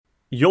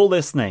You're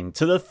listening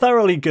to the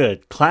Thoroughly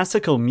Good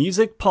Classical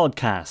Music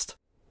Podcast.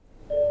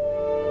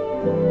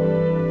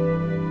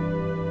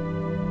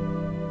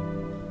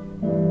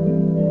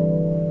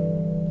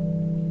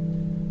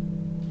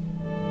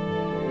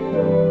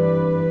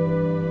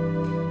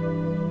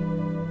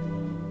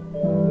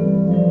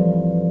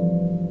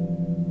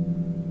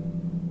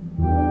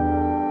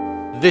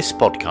 This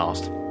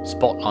podcast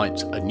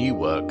spotlights a new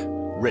work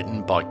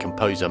written by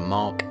composer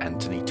Mark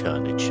Anthony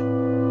Turnage.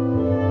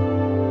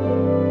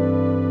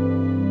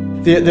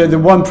 The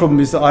one problem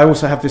is that I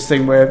also have this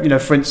thing where,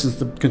 for instance,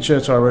 the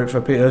concerto I wrote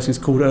for Peter Erskine is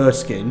called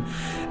Erskine,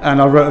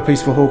 and I wrote a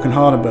piece for Håkan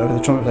Hardenberg,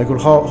 the trumpet player, called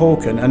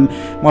Håkan, and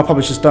my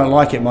publishers don't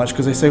like it much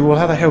because they say, well,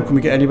 how the hell can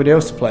we get anybody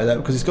else to play that,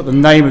 because it's got the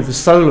name of the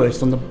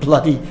soloist on the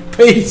bloody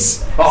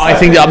piece. But I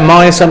think that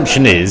my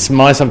assumption is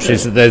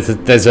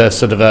that there's a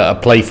sort of a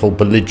playful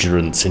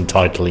belligerence in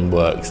titling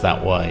works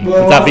that way.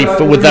 Well,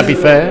 would that be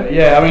fair?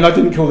 Yeah, I mean, I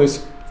didn't call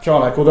this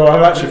Karnak, although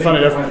I've actually,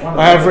 funny enough,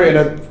 I have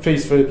written a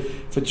piece for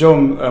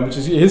John, which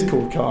is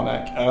called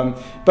Karnak.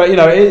 But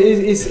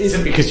it's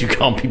because you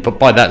can't be, but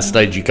by that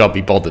stage you can't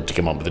be bothered to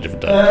come up with a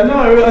different title.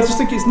 No, I just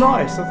think it's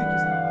nice.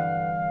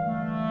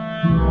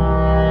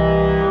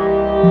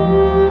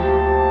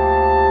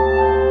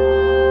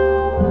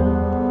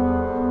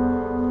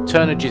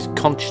 Turnage's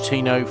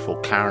concertino for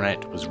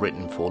clarinet was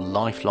written for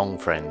lifelong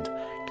friend,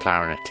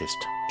 clarinetist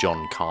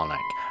John Karnak,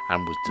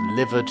 and was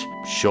delivered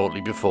shortly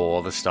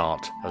before the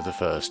start of the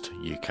first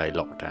UK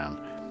lockdown.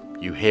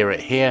 You hear it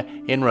here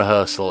in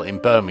rehearsal in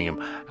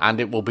Birmingham, and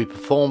it will be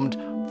performed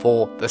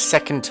for the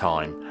second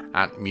time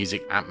at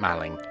Music at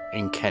Malling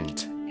in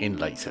Kent in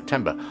late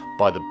September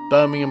by the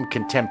Birmingham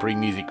Contemporary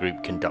Music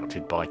Group,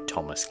 conducted by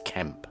Thomas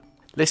Kemp.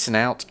 Listen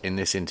out in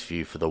this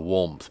interview for the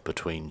warmth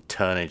between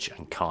Turnage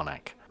and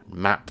Karnak.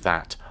 Map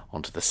that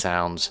onto the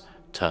sounds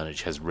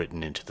Turnage has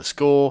written into the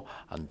score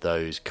and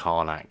those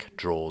Karnak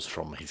draws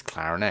from his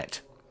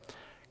clarinet.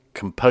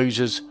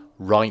 Composers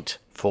write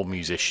for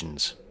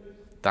musicians.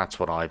 That's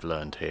what I've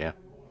learned here.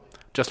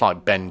 Just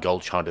like Ben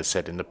Goldschneider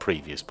said in the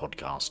previous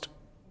podcast.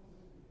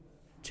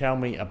 Tell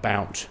me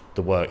about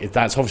the work.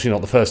 That's obviously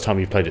not the first time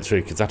you've played it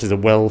through, because that is a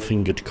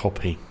well-fingered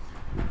copy.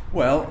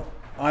 Well,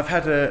 I've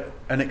had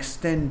an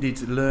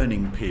extended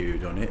learning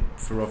period on it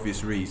for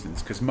obvious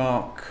reasons, because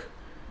Mark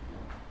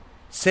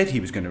said he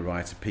was going to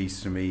write a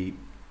piece for me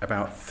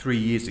about 3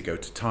 years ago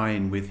to tie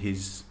in with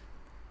his,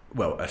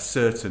 a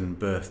certain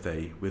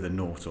birthday with a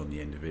naught on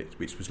the end of it,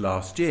 which was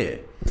last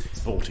year.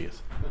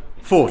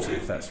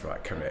 40th, that's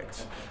right,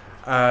 correct.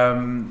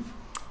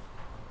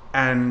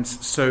 And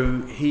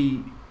so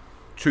he,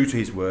 true to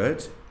his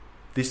word,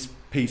 this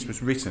piece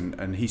was written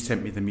and he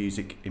sent me the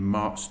music in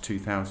March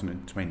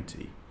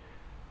 2020.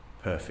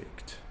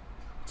 Perfect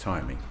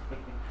timing.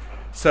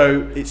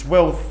 So it's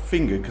well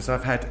fingered because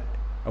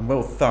I'm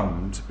well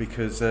thumbed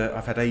because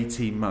I've had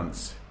 18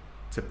 months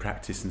to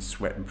practice and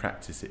sweat and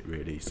practice it,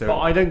 really. So, but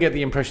I don't get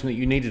the impression that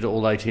you needed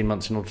all 18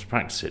 months in order to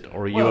practice it,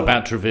 or are you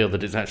about to reveal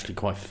that it's actually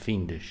quite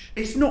fiendish?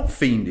 It's not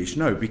fiendish,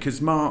 no,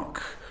 because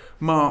Mark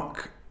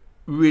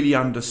really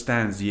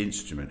understands the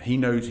instrument. He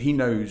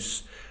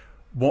knows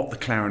what the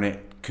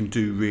clarinet can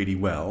do really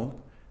well,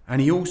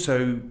 and he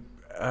also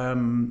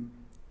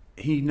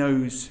he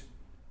knows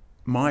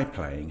my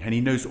playing, and he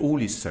knows all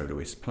his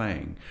soloists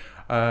playing.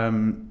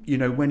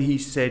 When he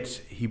said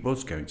he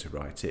was going to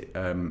write it,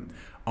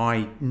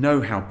 I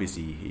know how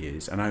busy he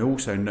is, and I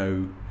also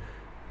know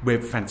we're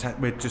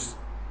just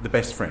the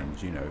best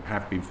friends,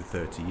 have been for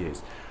 30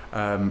 years.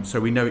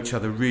 So we know each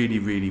other really,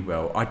 really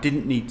well. I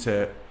didn't need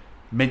to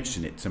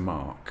mention it to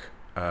Mark,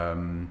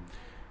 because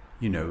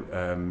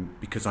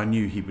I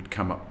knew he would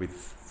come up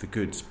with the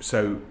goods.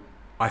 So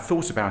I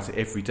thought about it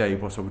every day,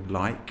 what I would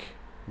like,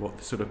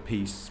 what sort of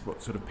piece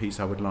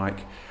I would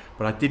like.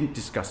 But I didn't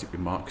discuss it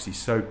with Mark because he's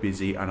so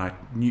busy, and I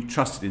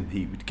trusted him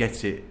he would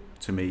get it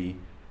to me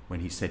when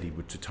he said he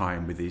would, to tie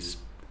him with his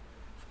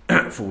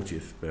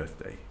 40th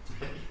birthday.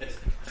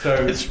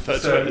 So it's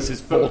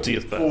his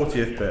 40th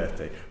birthday. 40th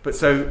birthday.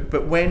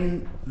 But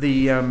when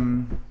the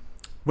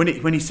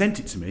when he sent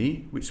it to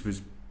me, which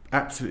was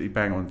absolutely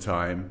bang on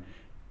time,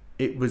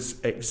 it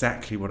was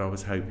exactly what I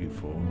was hoping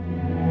for.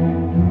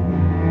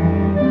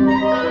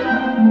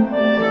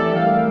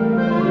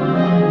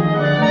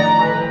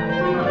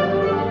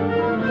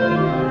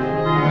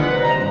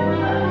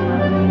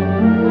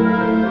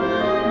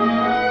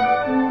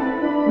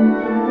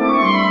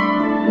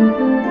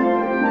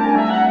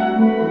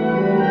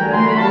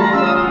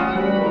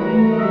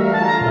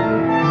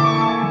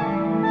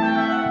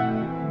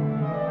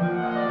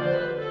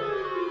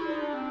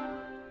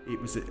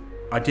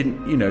 I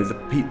didn't,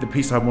 the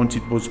piece I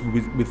wanted was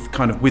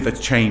with a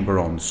chamber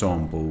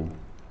ensemble,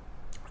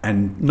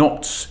 and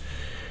not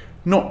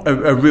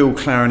a real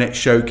clarinet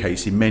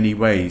showcase in many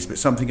ways, but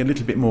something a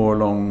little bit more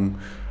along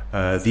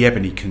the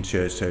Ebony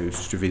Concerto,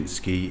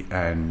 Stravinsky,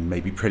 and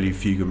maybe Prelude,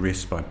 Fugue and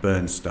Risque by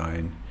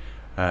Bernstein.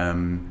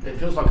 It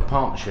feels like a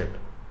partnership.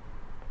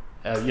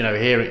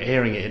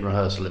 Hearing it in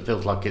rehearsal, it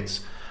feels like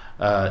it's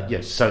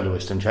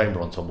soloist and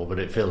chamber ensemble, but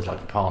it feels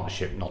like a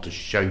partnership, not a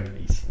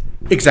showpiece.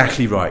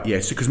 Exactly right,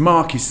 yes, because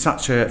Mark is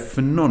such a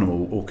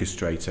phenomenal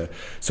orchestrator.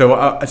 So,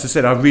 as I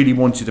said, I really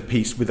wanted a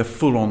piece with a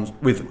full-on,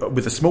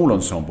 with a small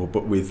ensemble,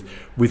 but with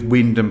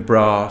wind and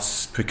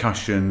brass,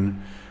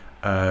 percussion,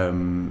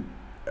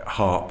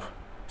 harp,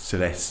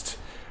 celeste.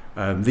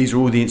 These are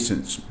all the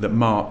instruments that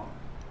Mark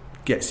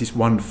gets this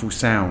wonderful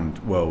sound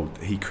world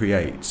he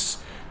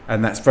creates,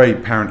 and that's very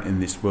apparent in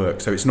this work.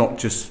 So it's not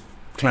just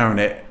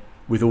clarinet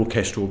with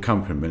orchestral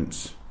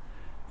accompaniments.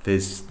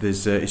 It's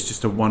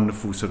just a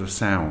wonderful sort of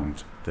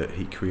sound that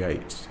he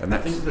creates, and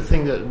that's, I think the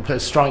thing that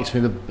strikes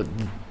me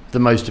the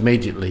most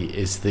immediately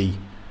is the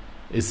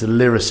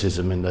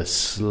lyricism in the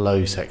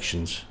slow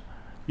sections.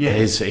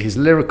 yes, His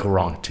lyrical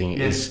writing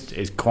Yes.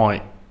 is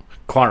quite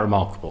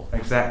remarkable.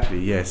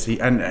 exactly, yes. He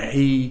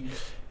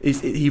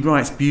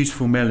writes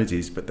beautiful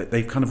melodies, but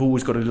they've kind of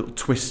always got a little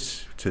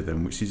twist to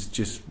them, which is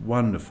just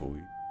wonderful.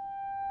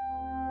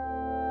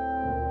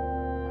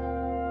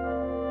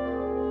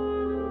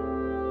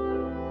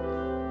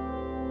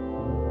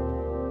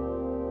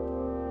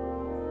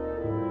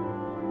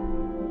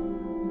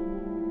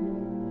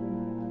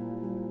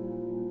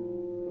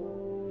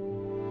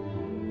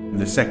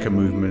 The second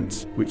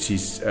movement, which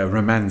is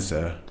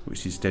Romanza,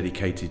 which is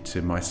dedicated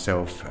to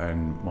myself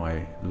and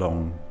my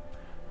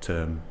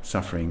long-term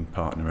suffering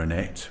partner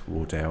Annette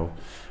Wardell,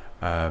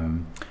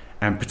 and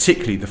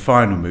particularly the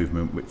final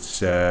movement,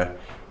 which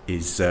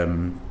is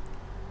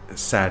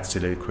Sad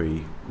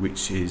Soliloquy,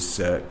 which is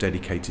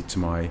dedicated to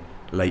my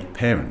late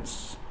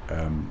parents,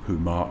 who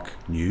Mark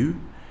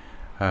knew,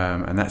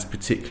 and that's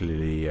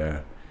particularly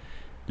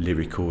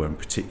lyrical and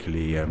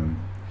particularly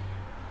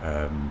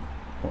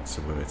what's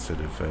the word? Sort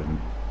of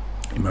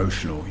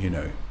emotional, you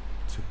know.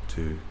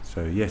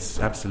 So yes,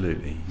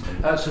 absolutely.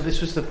 So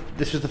this was the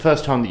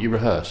first time that you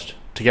rehearsed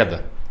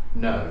together.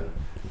 No,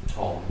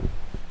 Tom.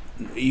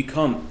 You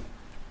can't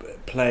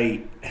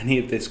play any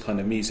of this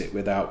kind of music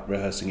without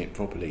rehearsing it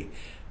properly.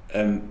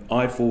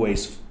 I've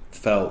always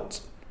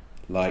felt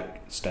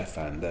like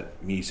Stefan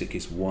that music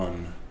is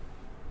one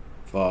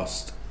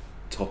vast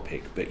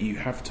topic, but you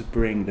have to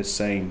bring the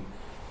same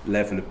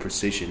level of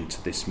precision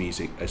to this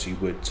music as you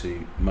would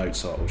to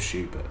Mozart or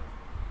Schubert,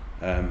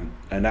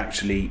 and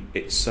actually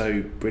it's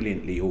so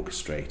brilliantly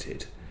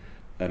orchestrated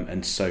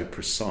and so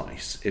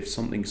precise. If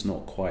something's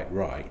not quite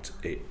right,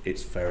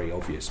 it's very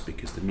obvious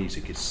because the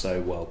music is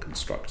so well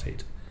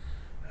constructed,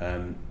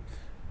 and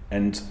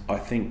I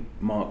think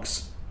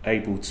Mark's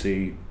able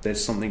to,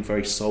 there's something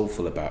very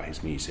soulful about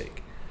his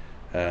music,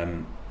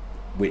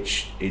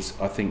 which is,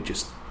 I think,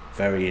 just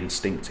very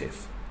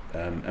instinctive.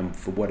 And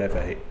for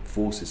whatever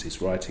forces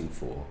he's writing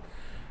for,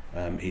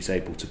 he's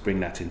able to bring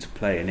that into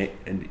play.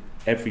 And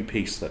every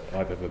piece that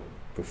I've ever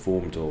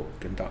performed or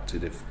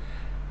conducted of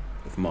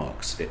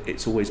Mark's,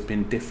 it's always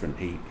been different.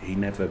 He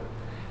never,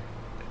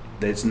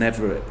 there's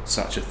never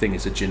such a thing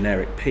as a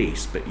generic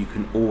piece, but you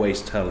can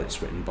always tell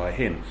it's written by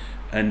him.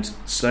 And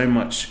so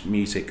much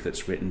music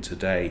that's written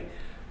today,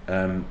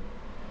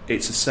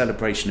 it's a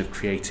celebration of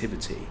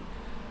creativity.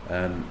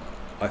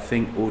 I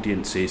think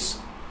audiences.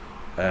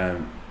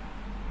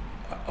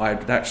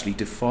 I'd actually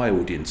defy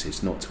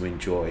audiences not to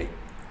enjoy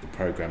the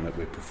programme that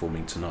we're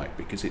performing tonight,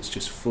 because it's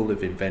just full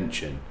of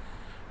invention.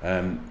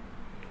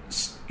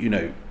 You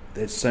know,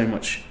 there's so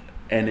much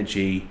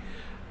energy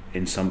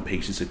in some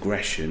pieces,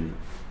 aggression,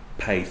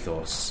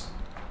 pathos,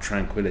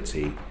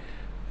 tranquility.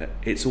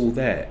 It's all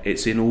there.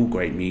 It's in all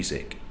great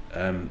music,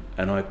 and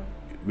I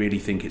really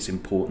think it's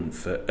important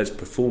for, as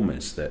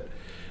performers, that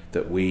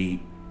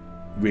we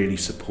really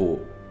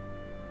support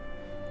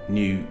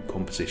new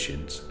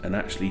compositions and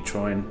actually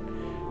try and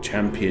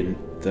champion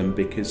them,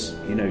 because,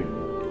 you know,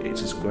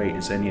 it's as great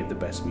as any of the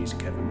best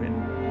music ever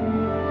written.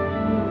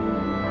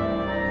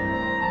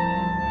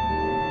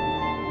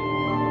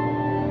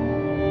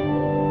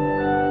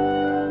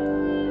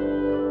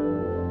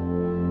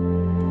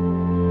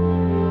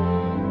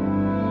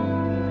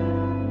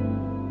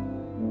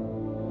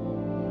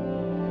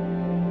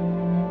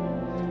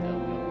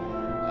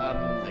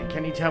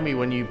 Can you tell me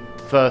when you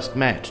first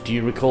met? Do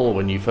you recall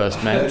when you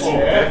first met?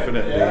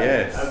 Definitely,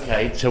 yes.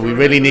 Okay, so we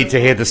really need to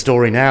hear the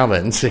story now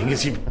then, seeing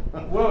as you...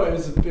 Well, it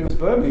was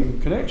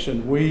Birmingham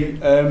Connection.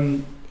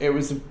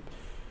 Was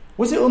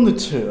it on the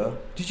tour?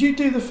 Did you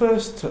do the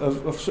first sorry,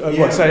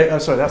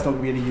 that's not going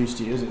to be any use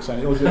to you, is it?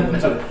 It was on the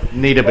tour.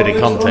 Need a bit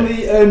of context.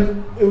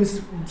 It was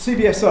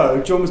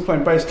CBSO. John was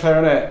playing bass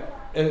clarinet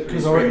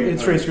because in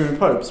Three Screaming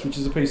Popes, which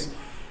is a piece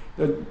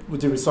that we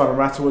did with Simon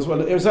Rattle as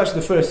well. It was actually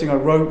the first thing I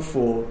wrote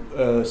for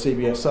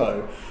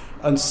CBSO,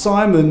 and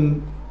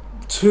Simon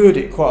toured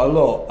it quite a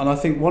lot. And I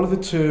think one of the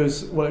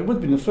tours, well, it would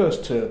have been the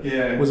first tour,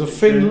 was of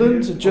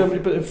Finland, Germany,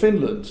 but in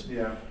Finland.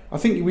 Yeah. I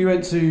think we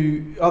went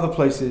to other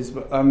places,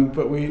 but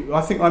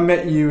I think I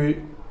met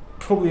you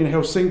probably in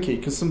Helsinki,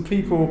 because some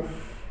people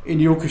in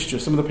the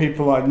orchestra, some of the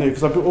people I knew,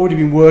 because I've already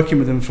been working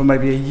with them for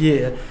maybe a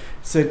year,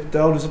 said,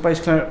 there's a bass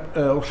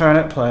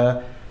clarinet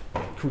player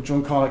called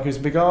John Carnac who's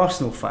a big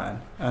Arsenal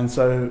fan, and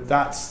so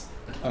that's,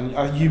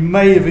 and you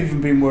may have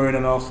even been wearing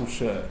an Arsenal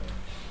shirt.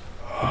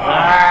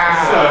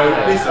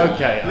 So, listen,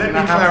 Okay, let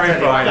me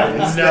clarify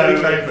this.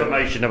 No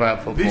information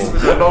about football. This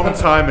was a long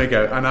time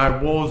ago, and I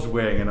was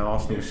wearing an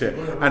Arsenal shirt,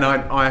 and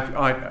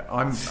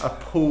I'm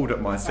appalled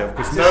at myself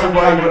because no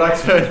way would I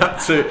turn up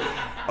to.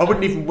 I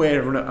wouldn't even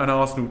wear an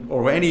Arsenal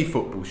or any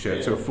football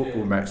shirt to a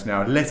football match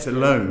now, let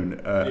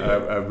alone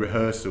a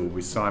rehearsal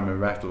with Simon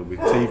Rattle with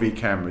TV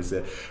cameras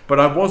there. But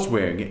I was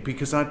wearing it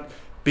because I'd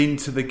been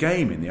to the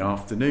game in the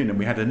afternoon, and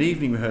we had an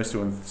evening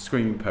rehearsal on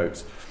Screaming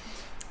Popes.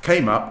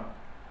 Came up.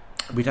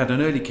 We'd had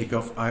an early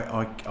kick-off.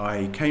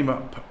 I came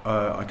up.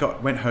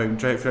 Went home.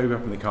 Drove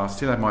up in the car.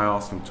 Still had my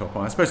Arsenal top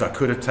on. I suppose I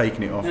could have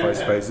taken it off. I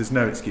suppose there's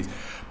no excuse.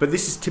 But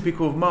this is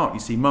typical of Mark.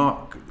 You see,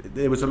 Mark.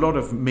 There was a lot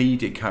of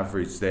media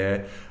coverage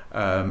there,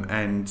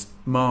 and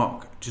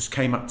Mark just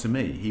came up to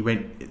me. He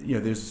went.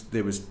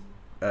 There was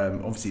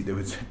obviously there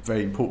was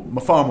very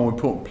important, far more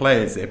important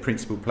players there,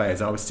 principal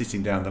players. I was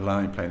sitting down the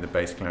line playing the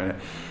bass clarinet,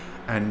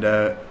 and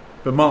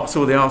but Mark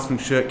saw the Arsenal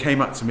shirt, came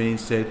up to me and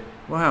said,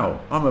 "Wow,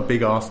 I'm a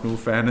big Arsenal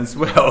fan as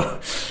well.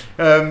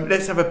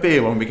 Let's have a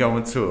beer when we go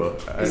on tour."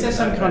 Is there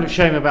some kind of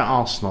shame about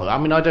Arsenal? I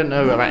mean, I don't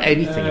know about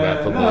anything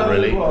about football,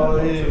 really.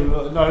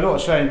 Well, no, not a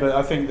shame, but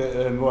I think that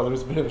there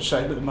was a bit of a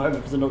shame at the moment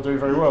because they're not doing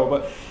very well.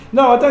 But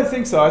no, I don't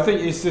think so. I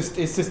think it's just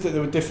that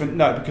there were different.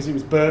 No, because it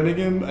was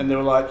Birmingham, and they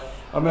were like.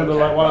 I remember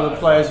one of the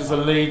players was a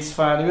Leeds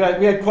fan.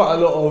 We had quite a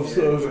lot of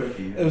sort of.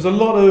 Quirky. There was a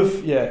lot of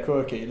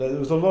quirky. There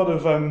was a lot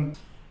of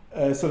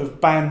sort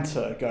of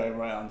banter going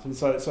around, and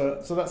so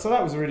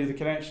that was really the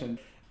connection.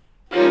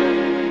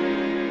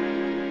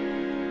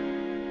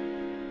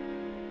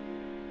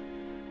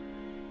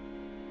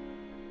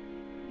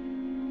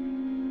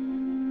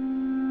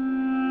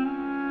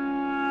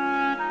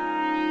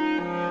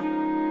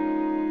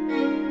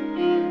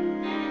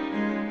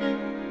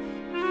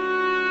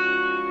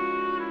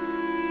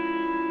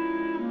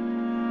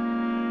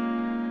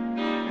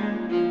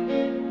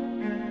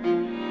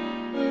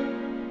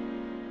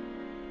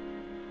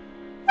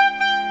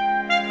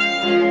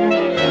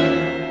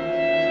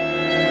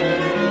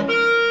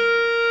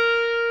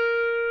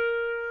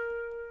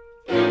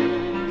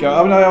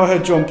 I mean, I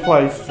heard John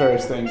play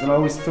various things, and I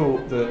always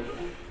thought that,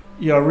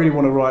 I really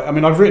want to write. I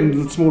mean, I've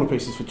written smaller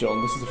pieces for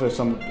John. This is the first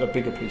time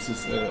bigger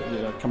pieces,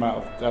 come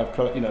out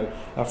of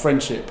our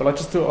friendship. But I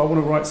just thought I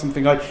want to write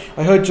something. I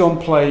heard John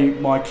play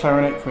my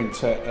clarinet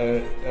quintet,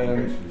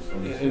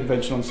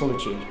 Invention on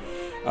Solitude,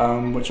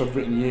 which I'd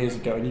written years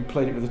ago, and he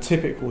played it with a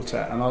tippet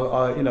quartet, and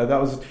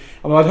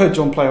I'd heard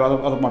John play other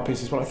of my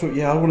pieces, but I thought,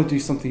 I want to do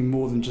something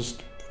more than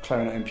just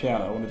clarinet and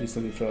piano. I want to do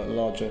something for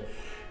larger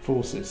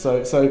forces. So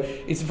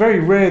it's very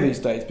rare these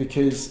days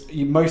because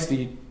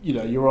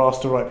you're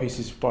asked to write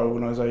pieces by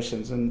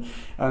organisations, and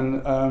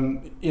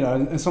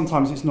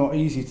sometimes it's not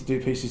easy to do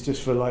pieces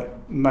just for like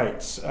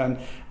mates. And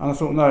I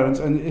thought no,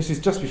 and this is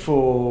just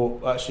before,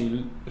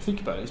 actually,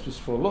 think about it, it's just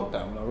before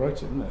lockdown when I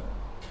wrote it, isn't it?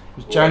 It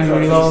was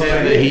January last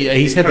year.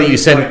 He said that you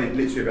sent it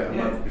literally about a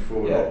month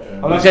before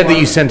lockdown. He said that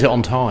you sent it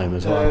on time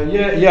as well.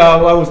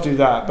 I always do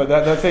that. But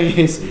the thing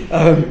is,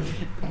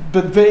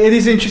 but it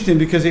is interesting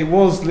because it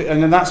was,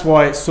 and that's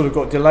why it's sort of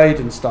got delayed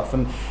and stuff,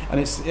 and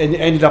it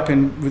ended up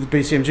with the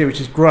BCMG, which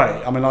is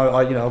great. I mean,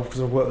 because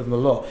I've worked with them a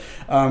lot.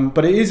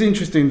 But it is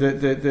interesting that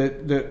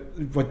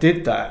I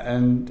did that,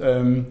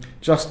 and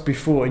just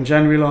before in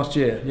January last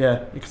year,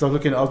 because I was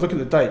looking at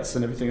the dates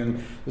and everything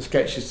and the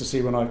sketches to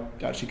see when I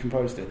actually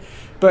composed it.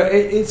 But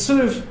it's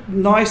sort of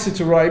nicer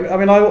to write. I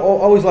mean, I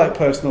always like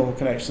personal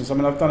connections. I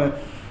mean, I've done a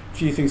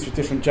few things for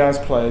different jazz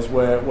players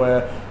where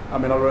I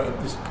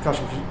wrote this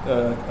percussion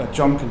a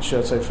drum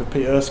concerto for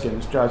Pete Erskine,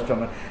 this jazz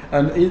drummer,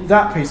 and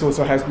that piece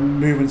also has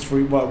movements for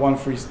one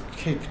for his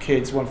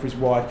kids, one for his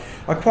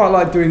wife. I quite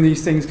like doing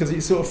these things because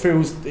it sort of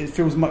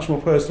feels much more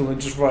personal than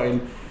just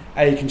writing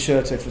a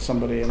concerto for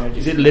somebody. And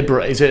is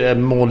it a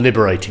more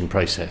liberating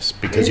process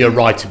because you're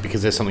writing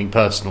because there's something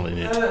personal in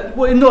it?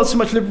 Well, not so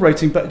much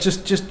liberating, but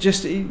just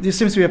there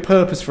seems to be a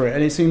purpose for it,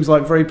 and it seems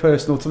like very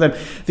personal to them.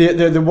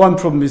 The one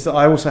problem is that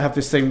I also have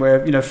this thing where,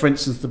 for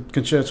instance, the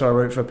concerto I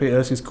wrote for Peter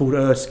Erskine is called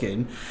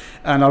Erskine,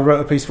 and I wrote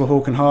a piece for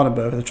Håkan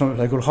Hardenberg, the trumpet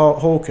player, called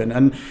Håkan,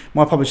 and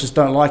my publishers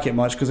don't like it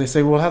much because they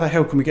say, well, how the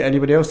hell can we get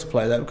anybody else to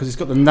play that, because it's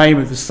got the name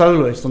of the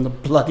soloist on the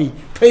bloody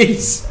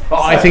piece.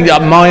 But I think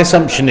that my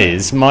assumption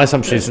is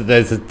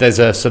that there's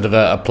a sort of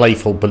a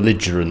playful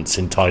belligerence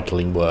in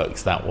titling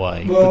works that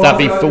way. Well,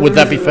 would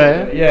that be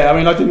fair? Yeah, I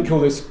mean, I didn't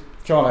call this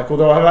Karnak,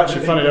 although I've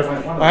actually, funny enough,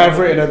 I have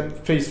written a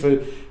piece for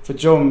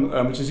John,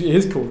 which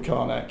is called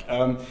Karnak.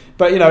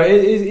 But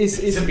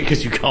it's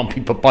because you can't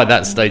be, by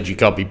that stage you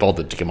can't be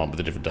bothered to come up with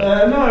a different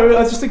name. No,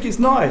 I just think it's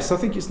nice. I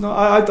think it's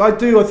not. I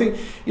do. I think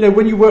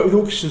when you work with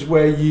orchestras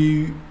where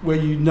you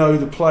know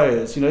the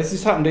players.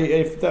 This happened.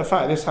 In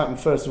fact, this happened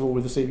first of all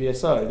with the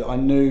CBSO, that I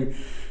knew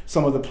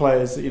some of the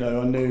players. I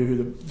knew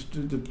who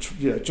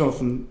the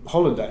Jonathan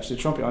Holland, actually,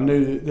 the trumpet. I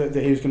knew that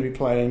he was going to be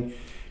playing.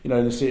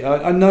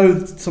 I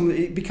know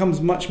it becomes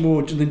much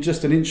more than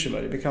just an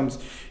instrument. It becomes.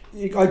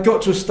 I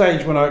got to a stage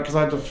because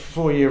I had a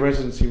 4-year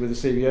residency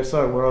with the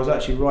CBSO where I was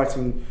actually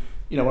writing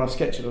when I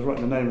sketch it, I was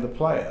writing the name of the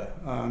player.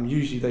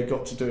 Usually they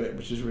got to do it,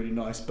 which is really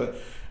nice. But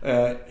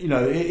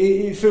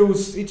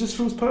it just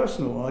feels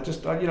personal.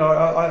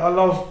 I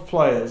love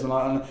players, and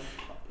I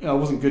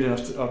wasn't good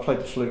enough. I played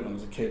the flute when I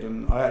was a kid,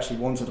 and I actually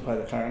wanted to play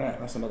the clarinet.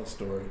 That's another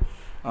story.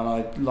 And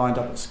I lined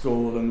up at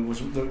school and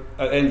was at the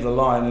end of the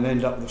line and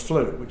ended up with the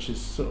flute, which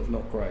is sort of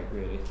not great,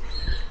 really.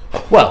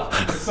 Well,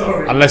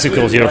 unless of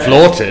course you're a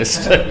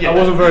flautist. I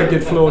wasn't a very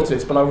good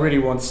flautist, but I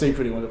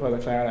secretly wanted to play the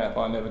clarinet,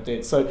 but I never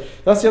did. So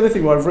that's the other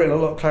thing where I've written a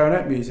lot of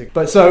clarinet music.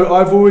 But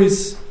I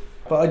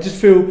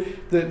just feel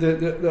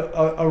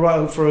that I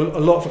write for a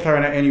lot for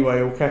clarinet anyway,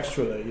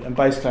 orchestrally, and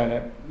bass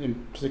clarinet in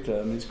particular.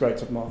 I mean, it's great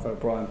to have Mark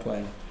O'Brien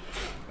playing,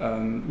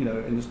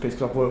 in this piece,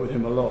 because I've worked with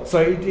him a lot.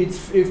 So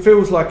it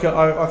feels like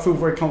I feel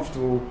very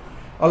comfortable.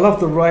 I love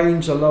the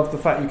range. I love the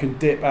fact you can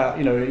dip out.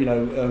 You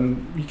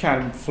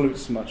can flute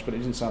so much, but it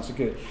doesn't sound so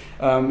good.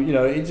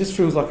 It just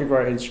feels like a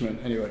great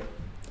instrument. Anyway,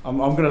 I'm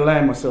going to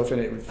land myself in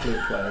it with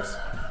flute players.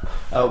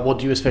 What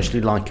do you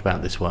especially like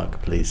about this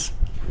work, please?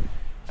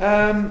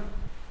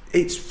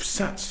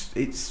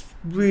 It's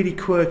really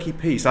quirky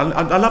piece.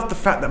 I love the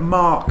fact that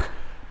Mark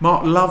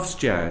loves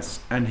jazz,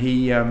 and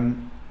he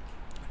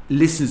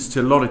listens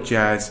to a lot of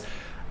jazz,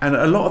 and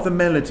a lot of the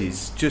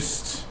melodies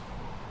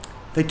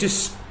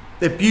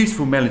they're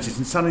beautiful melodies,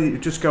 and suddenly it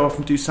would just go off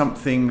and do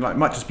something like,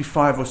 might just be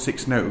 5 or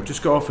 6 notes, it would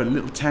just go off a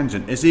little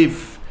tangent as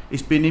if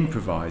it's been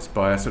improvised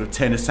by a sort of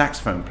tenor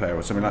saxophone player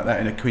or something like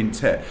that in a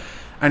quintet.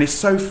 And it's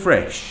so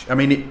fresh. I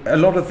mean, a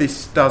lot of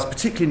this does,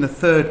 particularly in the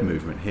third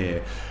movement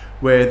here,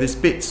 where there's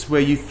bits where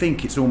you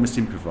think it's almost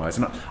improvised.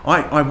 And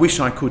I wish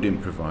I could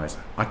improvise.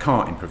 I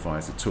can't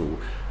improvise at all.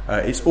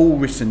 It's all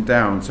written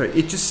down, so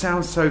it just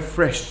sounds so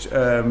fresh,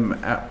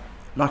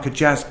 like a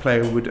jazz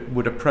player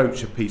would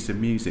approach a piece of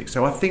music.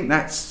 So I think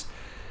that's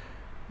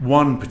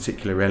one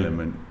particular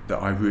element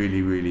that I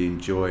really, really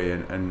enjoy,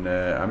 and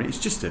I mean, it's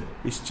just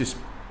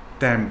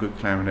damn good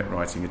clarinet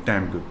writing, a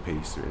damn good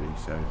piece, really.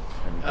 So,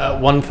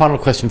 one final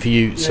question for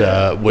you,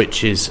 sir,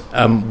 which is,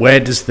 where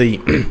does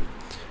the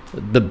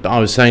I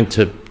was saying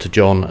to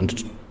John and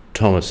to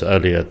Thomas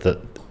earlier that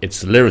it's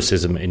the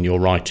lyricism in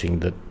your writing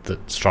that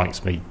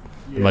strikes me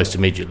most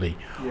immediately.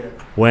 Yeah.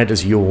 Where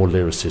does your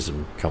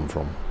lyricism come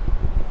from?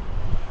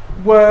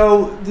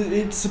 Well,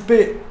 it's a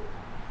bit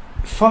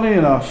funny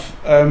enough,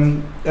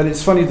 and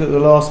it's funny that the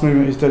last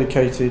movement is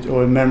dedicated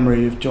or in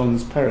memory of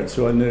John's parents,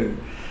 who I knew.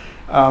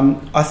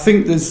 I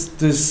think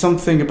there's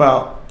something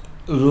about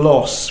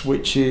loss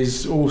which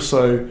is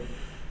also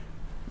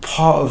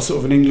part of sort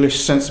of an English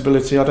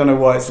sensibility. I don't know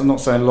why. I'm not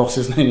saying loss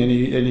isn't in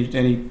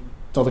any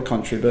other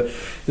country, but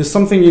there's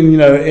something in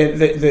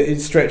that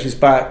it stretches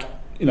back.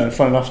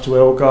 Fun enough to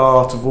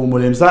Elgar, to Vaughan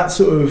Williams, that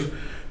sort of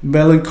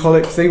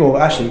melancholic thing,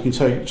 or actually you can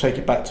take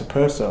it back to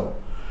Purcell.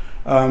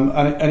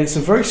 And it's a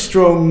very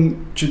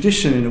strong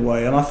tradition in a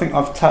way, and I think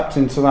I've tapped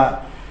into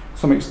that to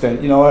some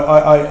extent.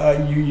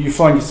 You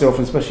find yourself,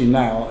 especially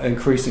now,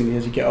 increasingly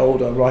as you get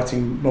older,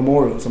 writing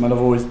memorials. I mean, I've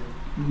always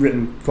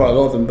written quite a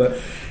lot of them, but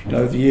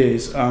over the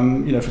years,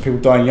 for people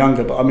dying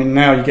younger. But I mean,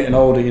 now you're getting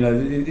older.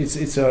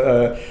 It's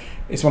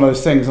one of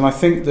those things, and I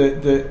think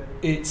that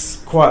it's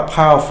quite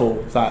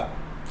powerful, that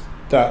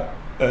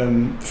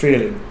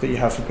feeling that you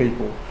have for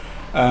people,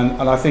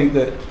 and I think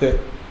that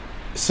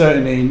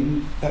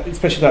certainly,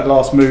 especially that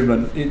last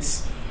movement,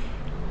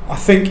 I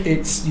think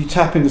you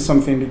tap into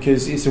something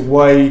because it's a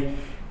way.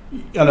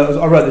 And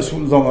I wrote this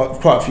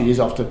quite a few years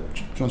after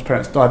John's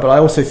parents died, but I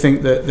also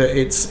think that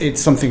it's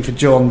something for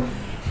John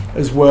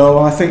as well.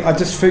 And I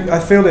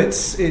feel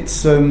it's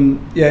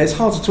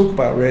hard to talk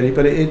about really,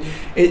 but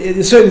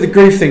it's certainly the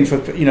grief thing for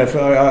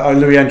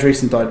Louis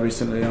Andriessen died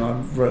recently, and I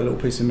wrote a little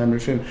piece in memory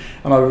of him,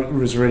 and I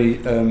was really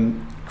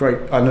great.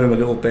 I knew him a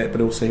little bit,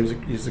 but also he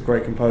was a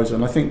great composer,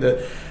 and I think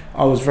that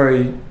I was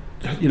very,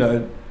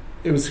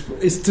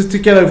 it's to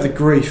get over the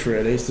grief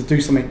really. It's to do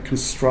something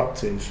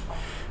constructive,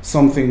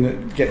 something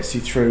that gets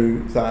you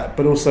through that,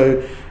 but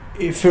also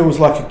it feels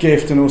like a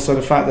gift, and also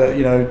the fact that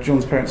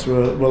John's parents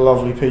were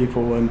lovely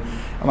people, and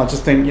I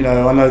just think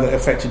I know that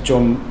affected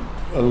John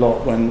a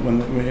lot when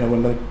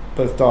they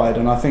both died,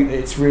 and I think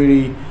it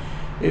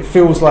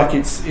feels like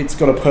it's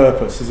got a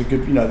purpose. It's a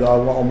good that I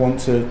want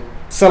to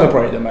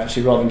celebrate them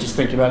actually, rather than just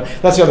thinking about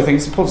it. That's the other thing.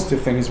 It's a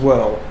positive thing as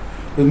well.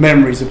 The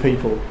memories of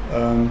people,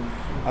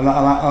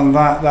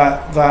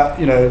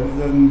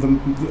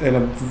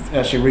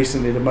 actually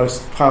recently the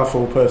most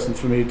powerful person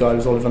for me who died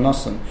was Oliver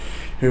Nusson,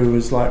 who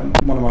was like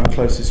one of my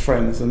closest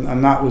friends,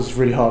 and that was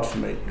really hard for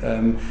me.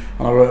 And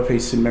I wrote a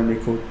piece in memory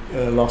called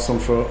 "Last Song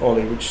for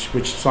Ollie,"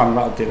 which Simon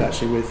Rattle did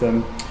actually with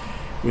the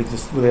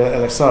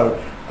LSO.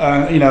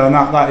 And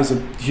that is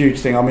a huge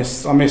thing. I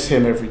miss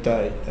him every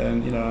day,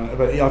 and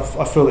but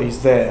I feel that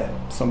he's there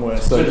somewhere.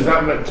 So does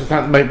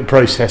that make the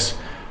process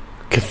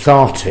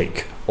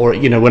cathartic? Or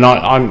when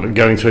I'm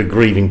going through a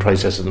grieving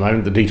process at the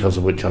moment, the details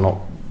of which are not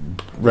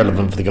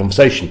relevant for the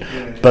conversation,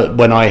 but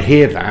when I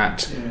hear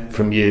that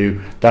from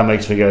you, that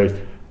makes me go,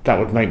 that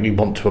would make me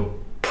want to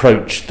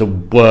approach the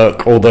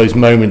work or those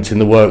moments in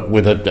the work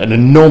with an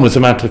enormous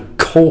amount of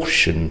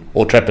caution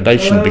or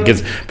trepidation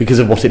because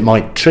of what it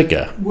might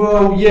trigger?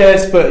 Well,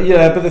 yes, but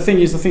the thing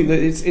is, I think that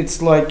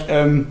it's like.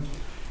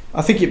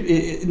 I think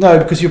no,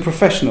 because you're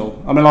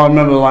professional. I mean, I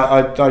remember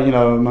like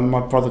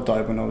my brother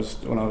died when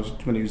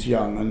he was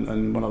young,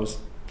 and when I was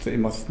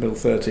in my middle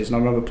 30s, and I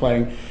remember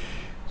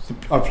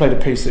I played a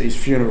piece at his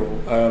funeral,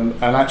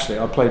 and actually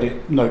I played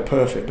it note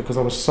perfect because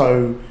I was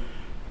so,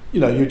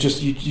 you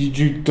just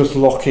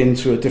lock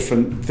into a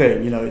different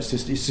thing. It's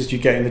just you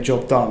getting the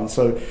job done.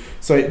 So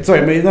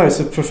I mean, no, it's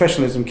a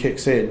professionalism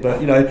kicks in,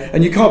 but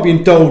and you can't be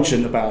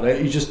indulgent about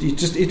it. It just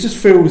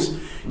feels.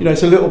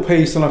 It's a little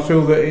piece, and I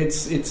feel that it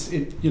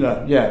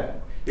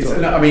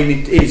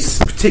is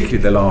particularly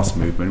the last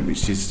movement,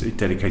 which is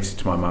dedicated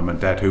to my mum and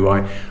dad, who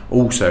I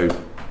also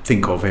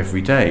think of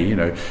every day.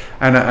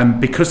 And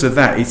because of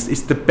that,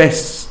 it's the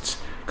best.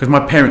 Because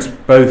my parents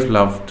both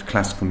loved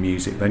classical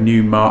music. They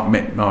knew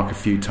met Mark a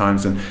few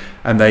times, and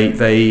it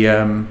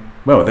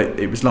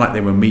was like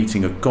they were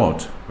meeting a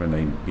god when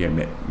they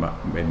met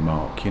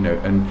Mark,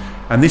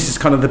 and this is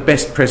kind of the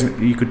best present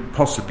you could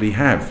possibly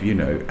have,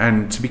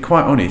 and to be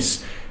quite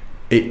honest,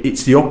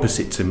 it's the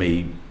opposite to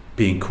me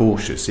being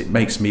cautious. It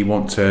makes me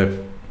want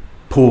to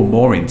pour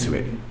more into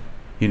it,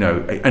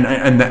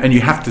 and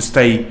you have to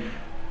stay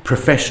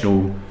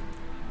professional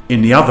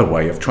in the other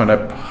way of trying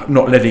to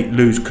not let it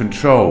lose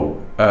control.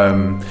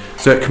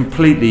 So it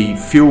completely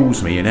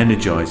fuels me and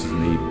energises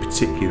me,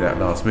 particularly that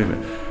last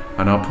movement.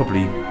 And I'll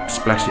probably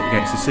splash it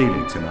against the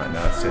ceiling tonight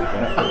now. So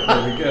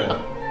there we go.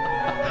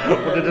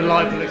 What a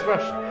delightful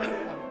expression.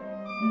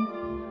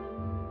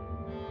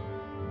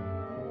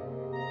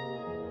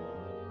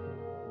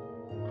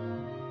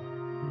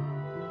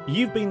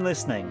 You've been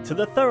listening to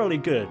the Thoroughly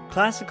Good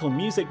Classical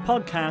Music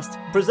Podcast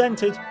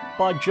presented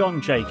by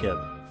John Jacob.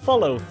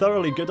 Follow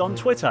Thoroughly Good on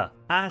Twitter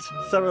at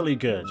Thoroughly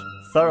Good,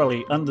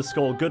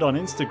 Thoroughly_good on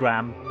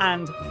Instagram,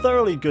 and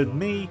Thoroughly Good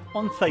Me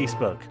on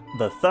Facebook.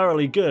 The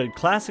Thoroughly Good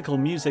Classical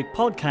Music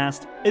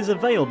Podcast is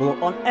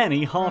available on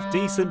any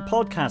half-decent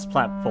podcast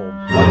platform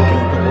like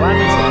Google,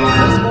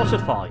 Amazon, or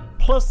Spotify,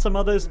 plus some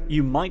others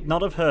you might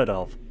not have heard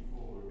of.